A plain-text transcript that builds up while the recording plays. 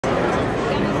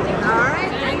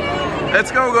Let's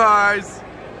go, guys.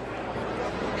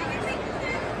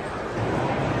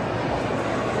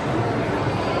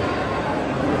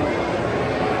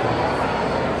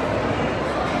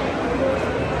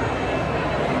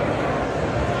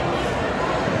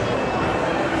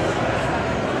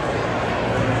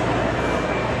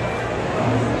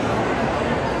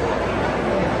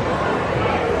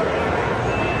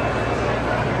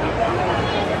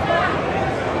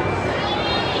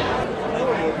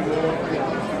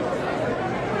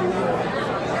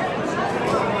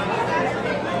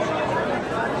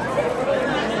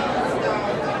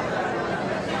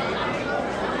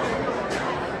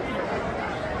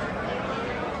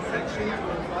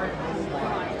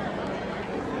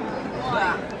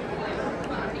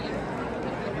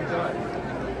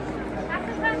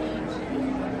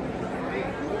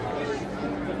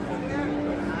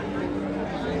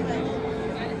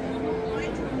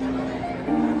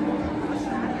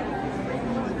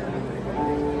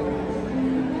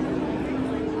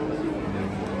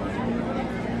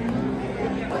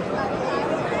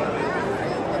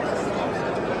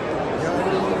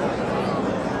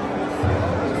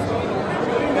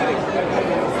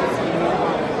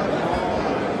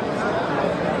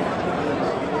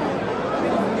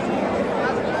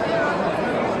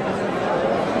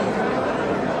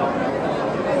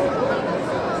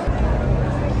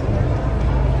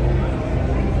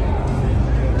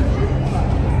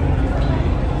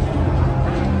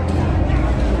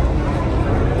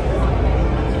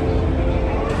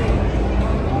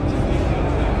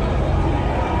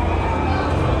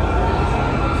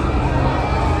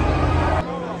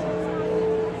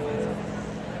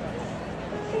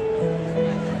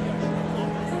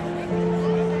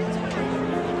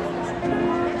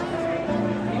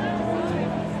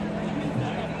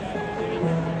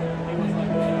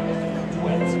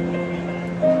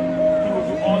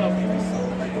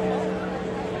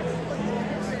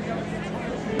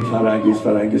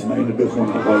 فرنگیز من اینو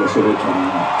بخونم قالش رو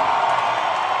بکنم.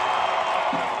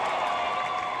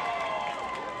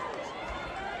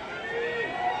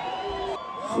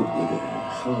 خوب بوده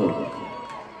خوب.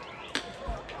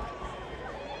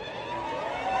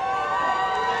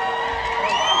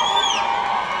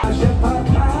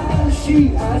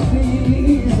 عشقی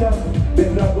عزیزم به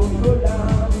ربون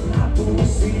گلم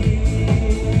نبوسی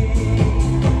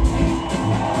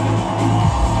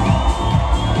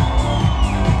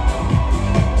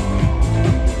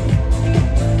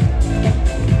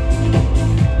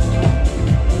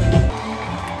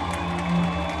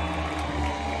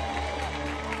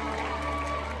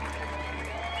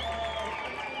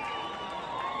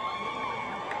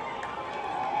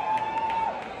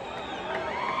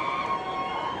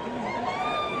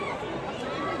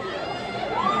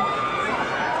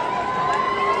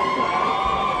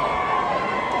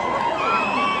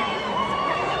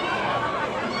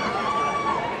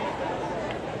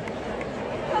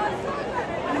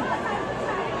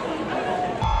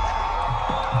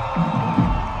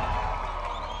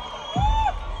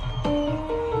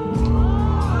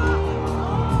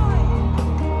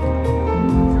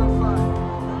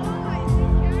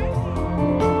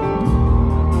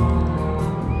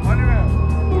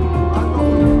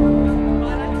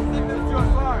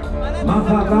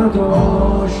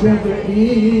عاشق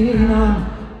اینم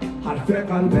حرف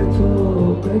قلب تو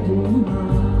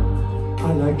بدونم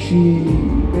الکی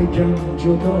بگم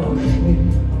جداشی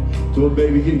تو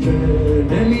بگی که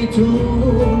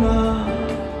نمیتونم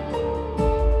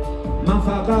من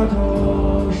فقط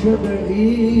عاشق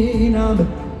اینم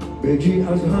بگی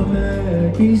از همه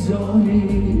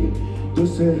بیزاری دو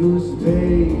سه روز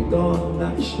پیدا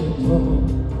نشه تا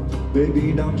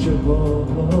ببینم چه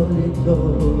حالی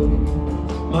داری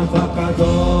من فقط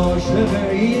عاشق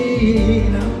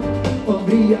اینم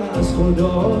عمری از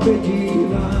خدا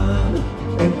بگیرم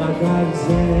اینقدر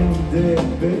زنده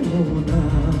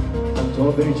بمونم تا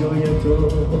به جای تو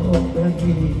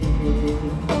بگیرم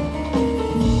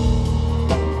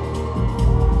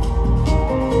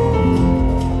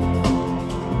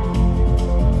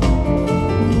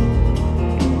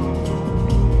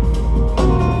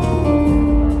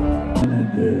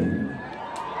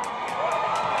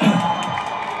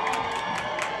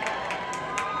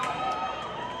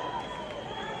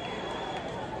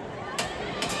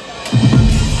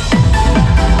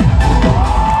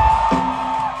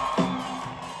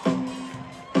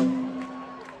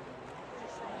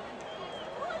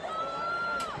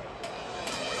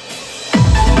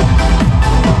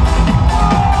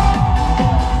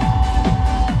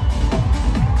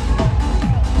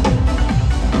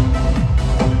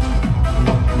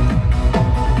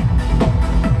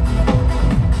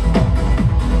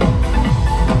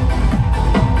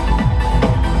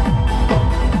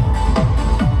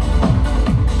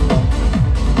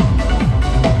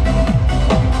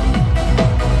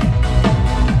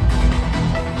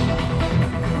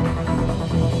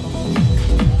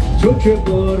تو که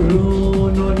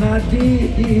برون رو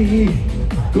ندیدی،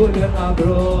 گل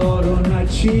ابرار رو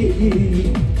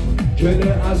نچیدی،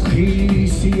 گله از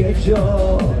خیسی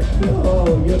جاده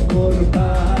های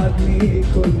قربت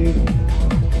میکنی.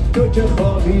 تو که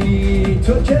خوابی،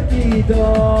 تو که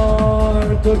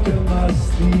بیدار، تو که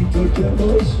مستی، تو که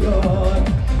هوشیار،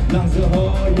 لحظه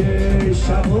های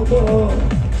شب و با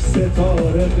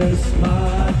ستاره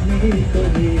قسمت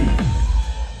میکنی.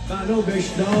 منو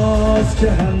بشناس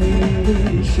که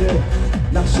همیشه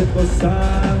نقش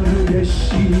قصم روی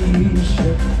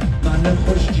شیشه، من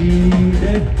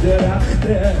خوشگیل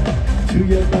درخته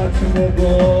توی بطن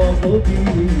باغ و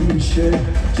بیشه،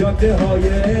 جاده های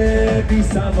بی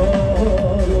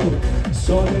سوار و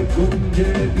سال گنج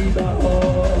بی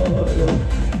بهار،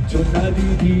 تو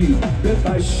ندیدی به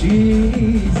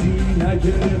پشیزی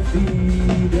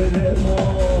نگرفتی دل ما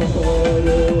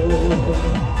رو.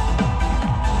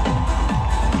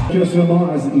 کسر ما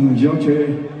از اینجا که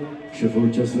شفور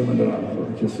کسر من در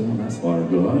علاقه کسر من از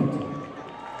آرگاد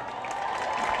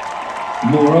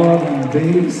مراد on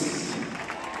bass,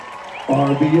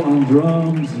 RB on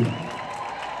drums,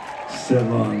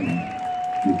 سوان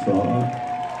گیتار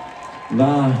و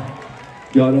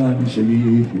یار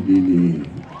همیشگی لیلی.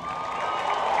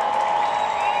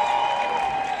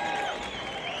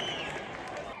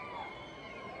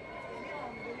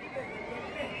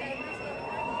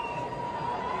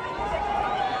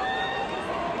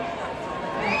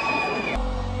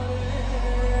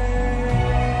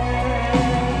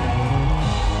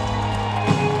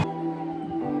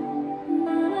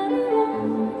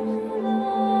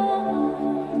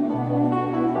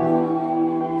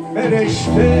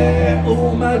 فرشته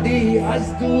اومدی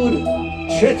از دور،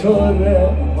 چطوره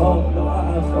حال و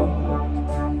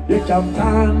احوالت؟ یکم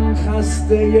تن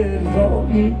خسته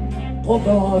راهی،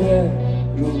 غباره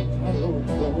رو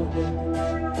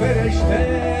فرشته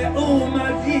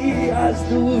اومدی از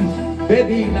دور،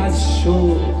 ببین از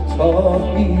شوق تا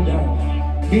بیدم،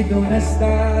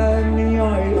 میدونستم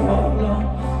میای حالا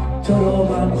تو رو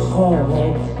من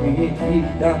خواب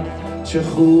میدیدم. چه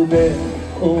خوبه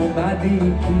اومدی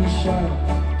پیشم،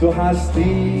 تو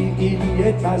هستی این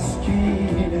یه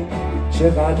تسکینه،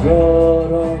 چقدر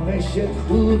آرامشت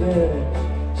خوبه،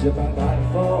 چقدر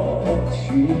حرفات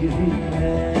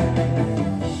شیرینه.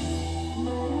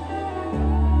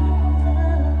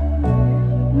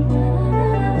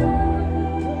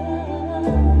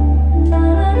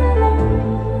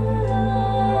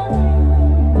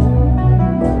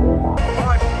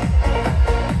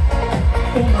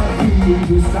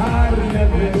 تو سر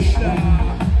نوشتم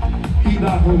بی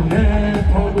بهونه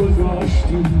پا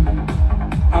گذاشتی،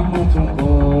 اما تا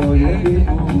قایه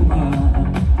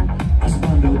اومد از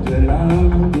من و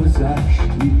دلم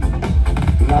گذشتی.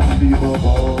 رفتی با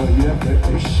قایق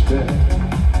عشق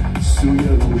سوی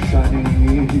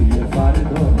روشنی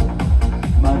فردا،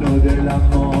 من و دلم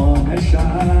ما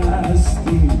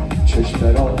نشستی چشم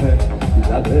راه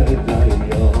لب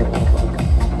دریا.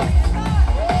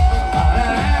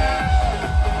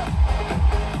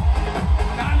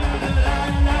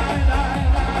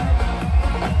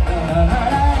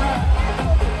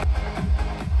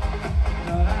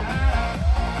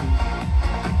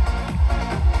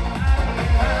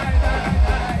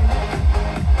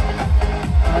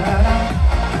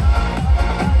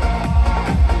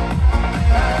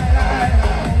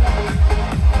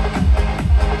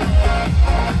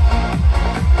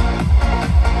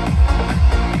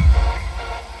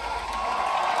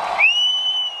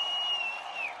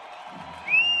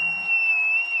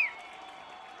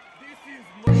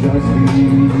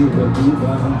 جزیره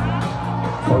بودم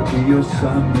خاکی و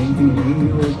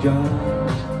سمی و گرم،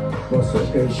 واسه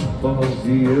عشق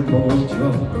بازی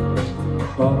موجا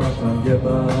قامتم یه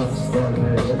بستر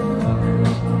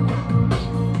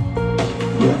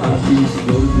یه عزیز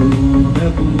دردونه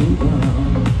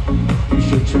بودم پیش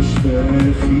چشم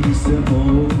خیس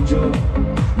موجا،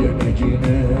 یه نگین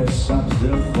سبز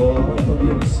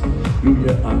خالص روی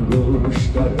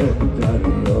انگشتر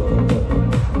دریا.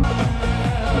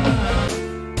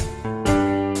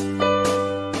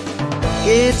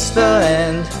 It's the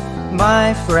end, my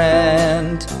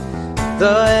friend,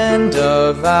 the end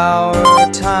of our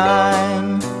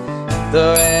time, the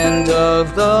end of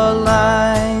the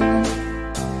line.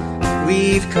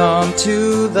 We've come to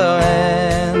the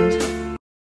end.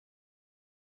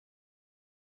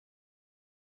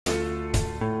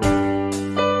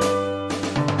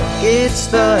 It's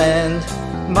the end,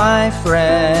 my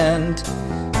friend,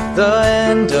 the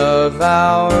end of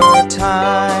our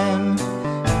time,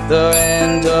 the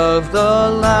end of the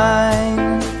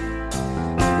line.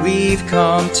 We've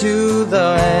come to the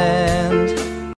end.